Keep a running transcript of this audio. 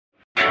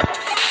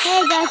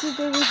Hey guys, it's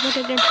David back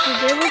again.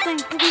 Today we're playing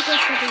Cookie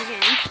Clicker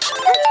again.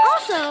 And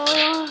also,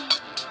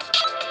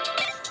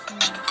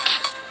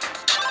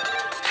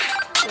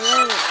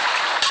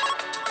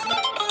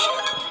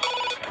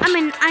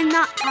 I'm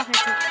not talking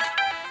to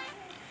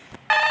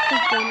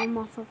I'm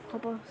off of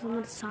Papa, some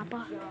of the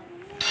Sapa.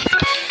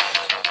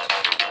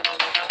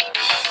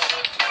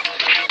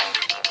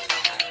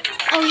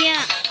 Oh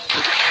yeah.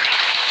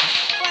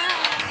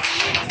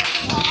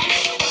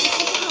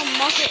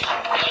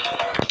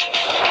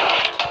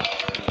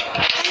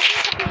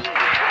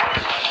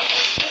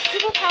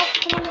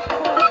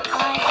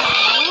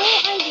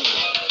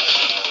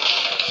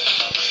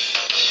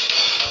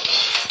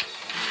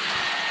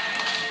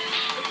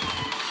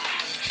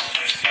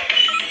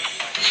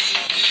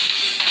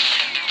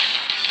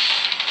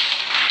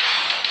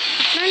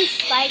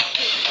 Spike.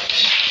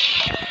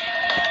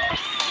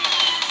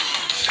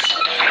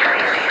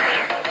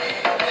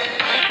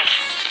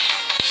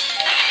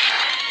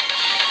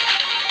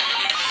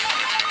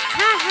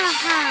 Ha ha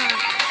ha.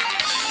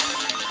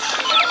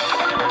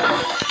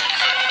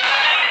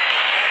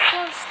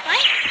 Well,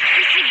 Spike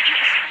is a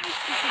good.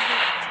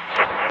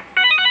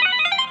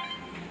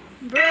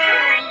 Bro.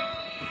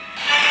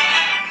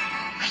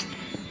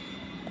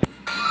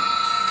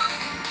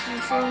 And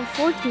so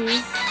 40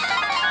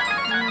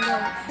 and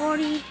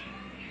 40.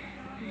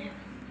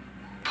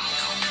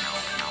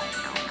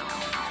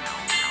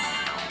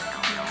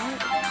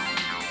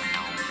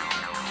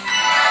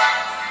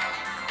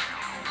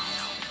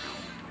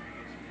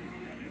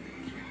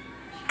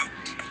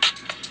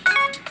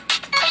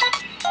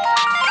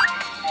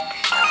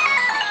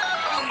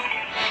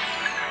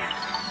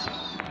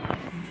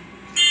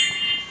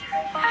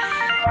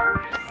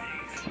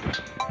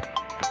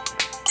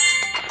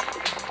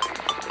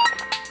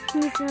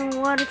 This is a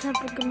water type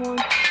Pokemon.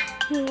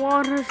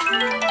 Water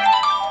type.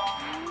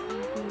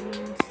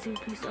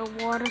 He's a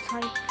water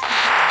type.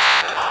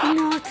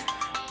 Not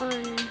a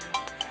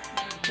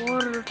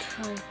water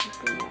type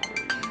Pokemon.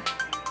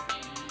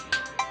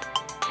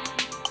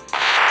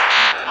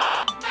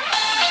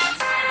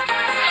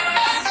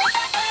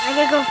 I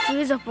get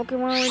confused of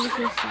Pokemon when this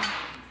is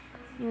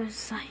your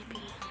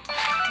Psybeam.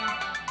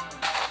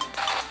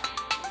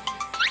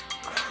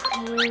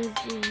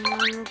 Crazy,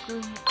 not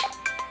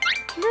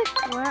look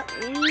what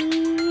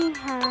we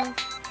have.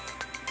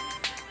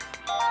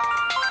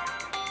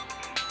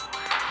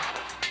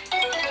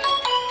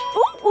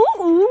 Ooh, ooh,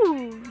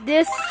 ooh.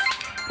 This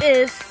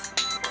is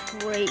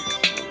great.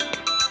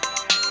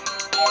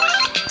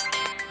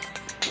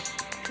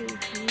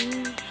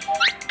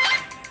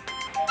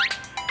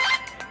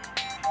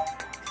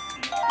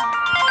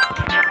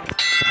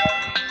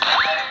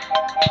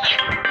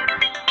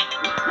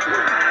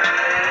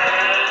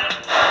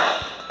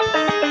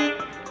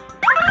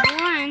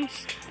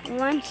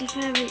 Once if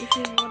you want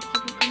to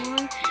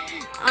Pokemon,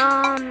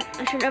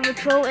 I should never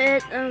throw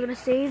it. I'm gonna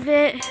save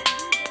it.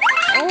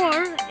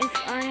 Or if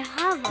I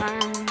have a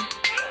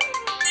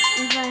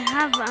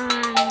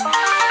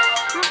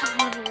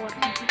water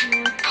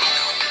Pokemon,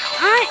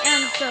 I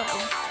am so.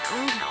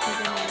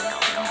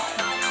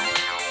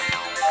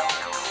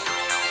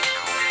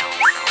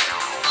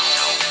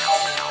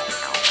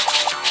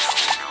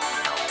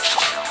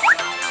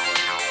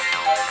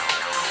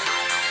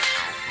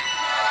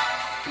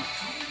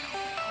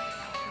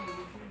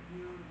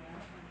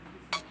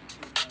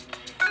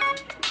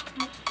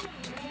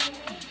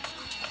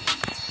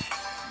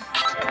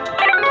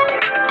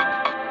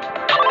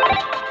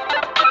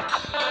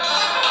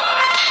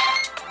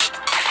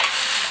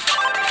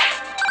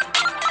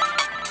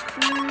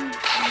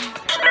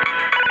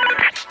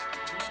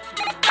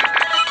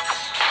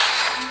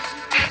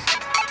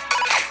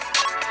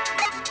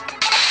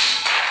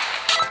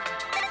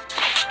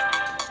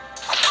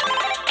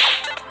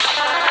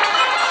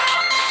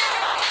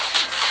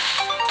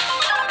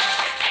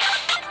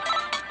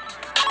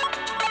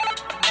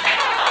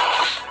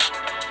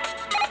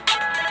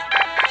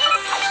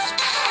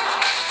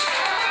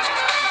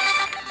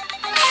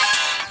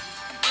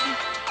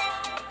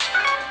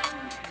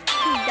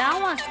 That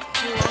was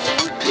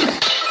close.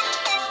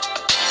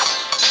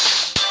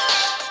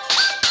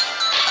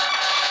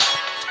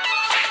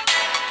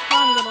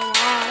 I'm gonna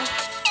lie.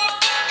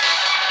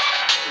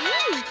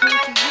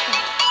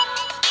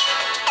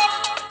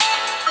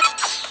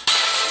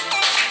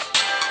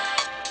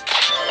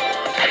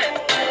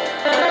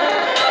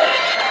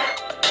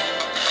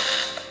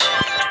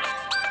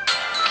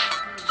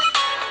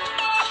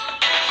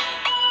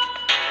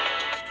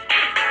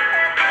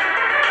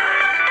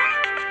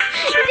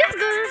 He just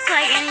goes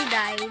like and he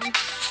died.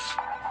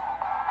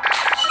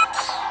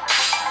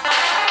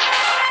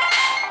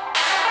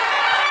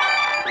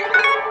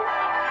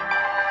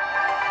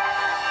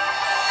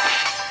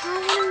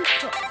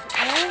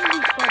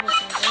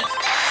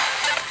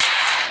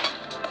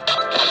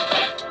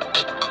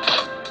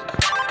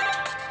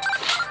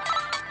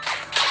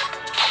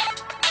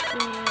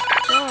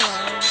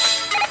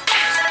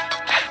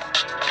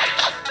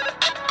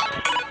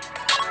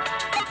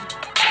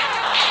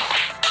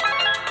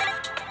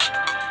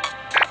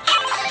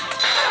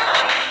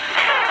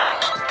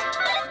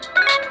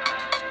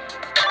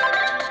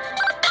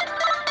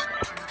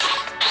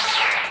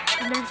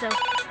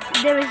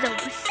 There is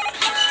a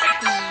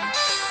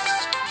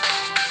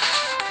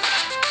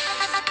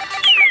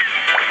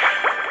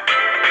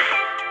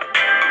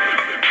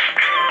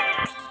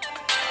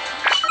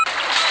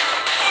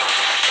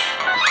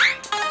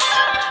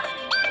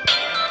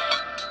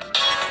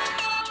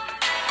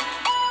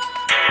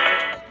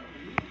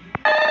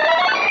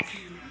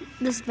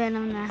this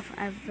venom knife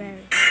are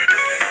very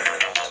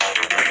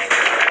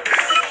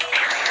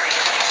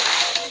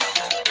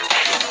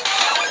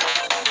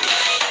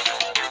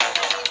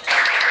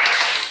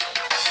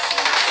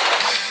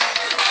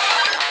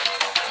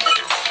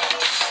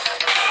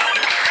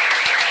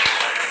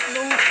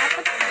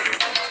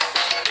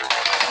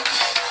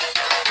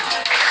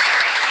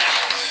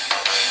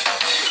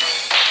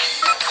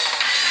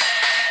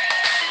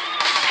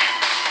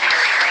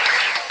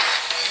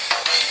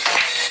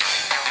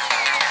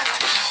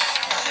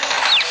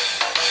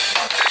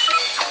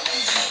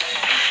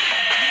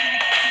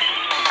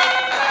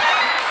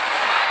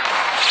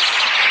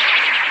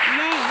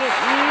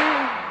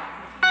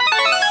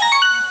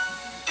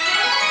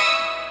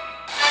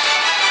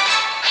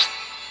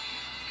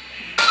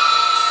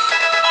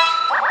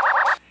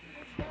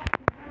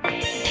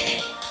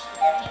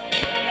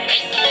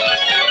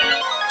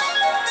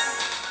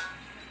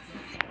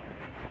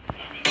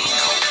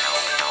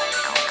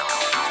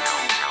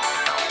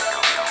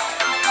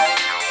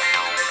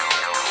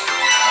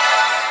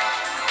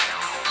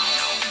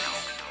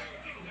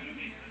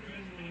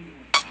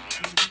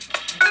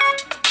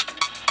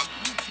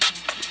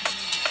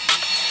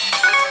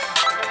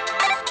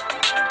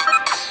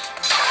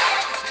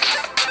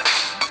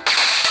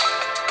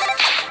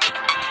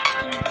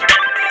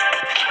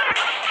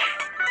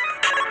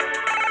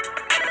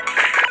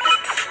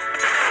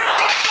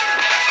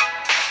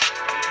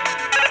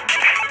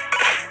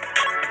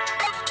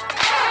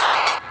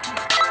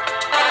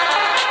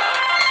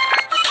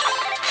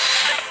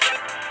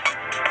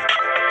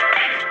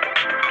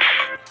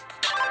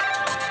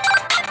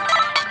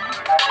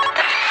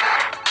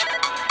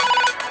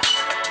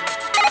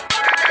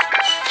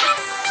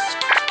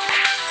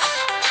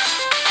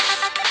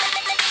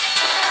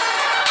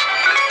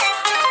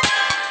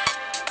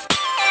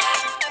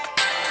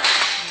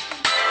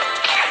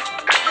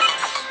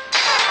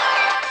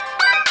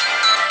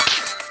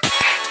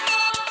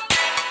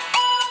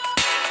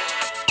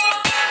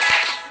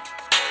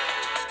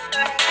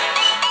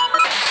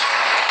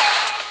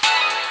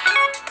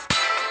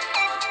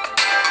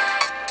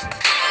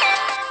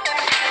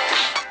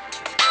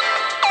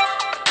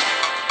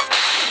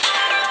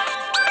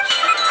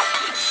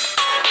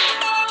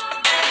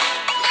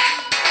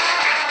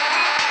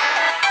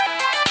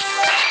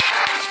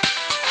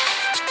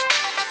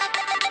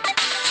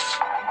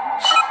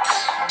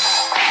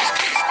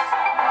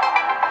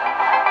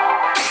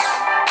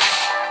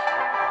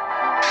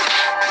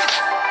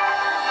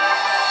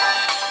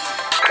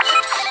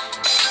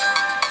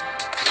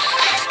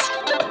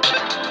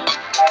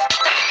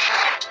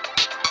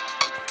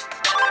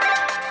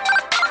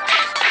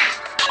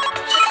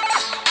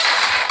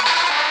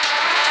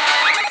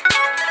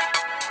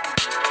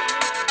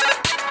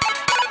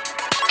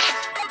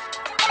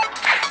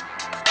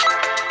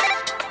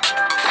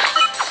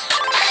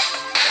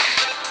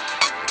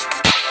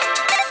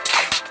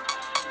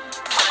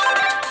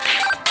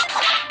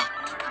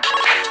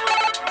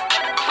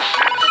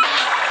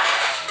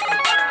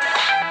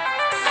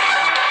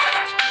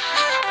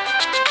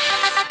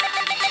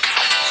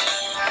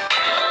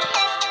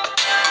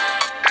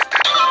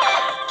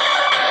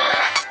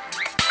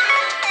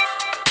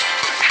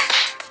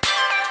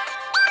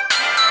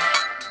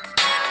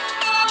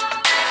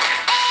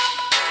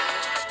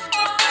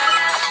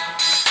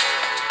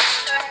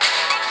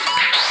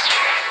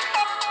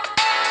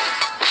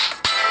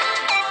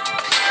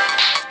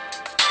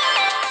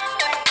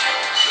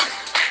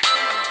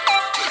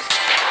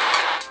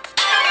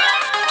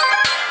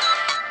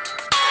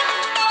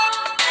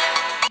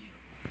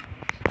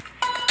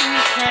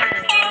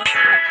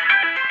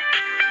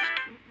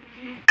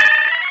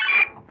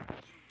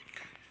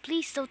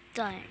please don't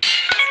die.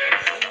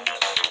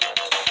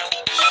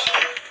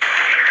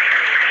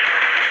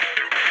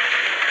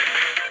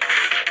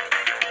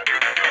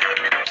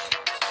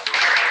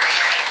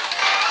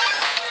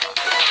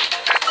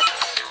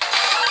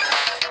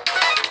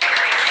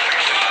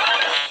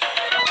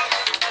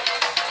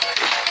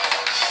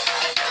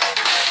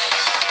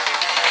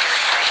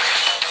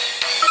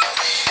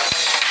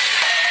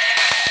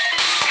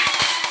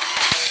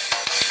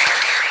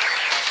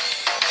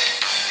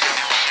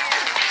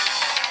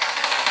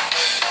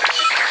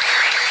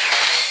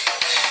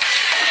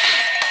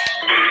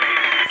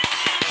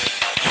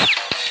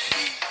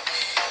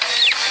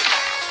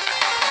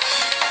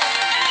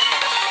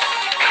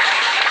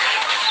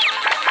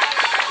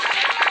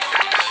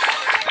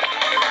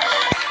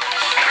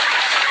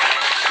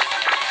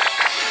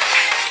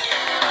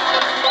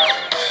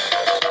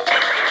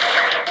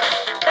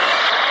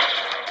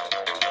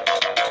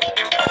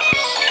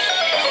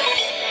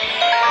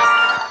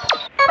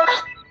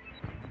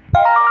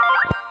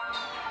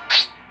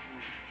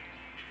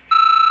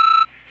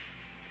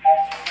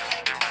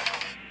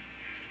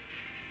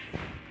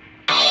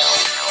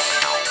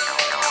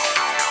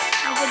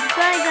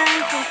 Bye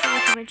guys,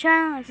 subscribe to my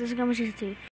channel, like, subscribe to my channel.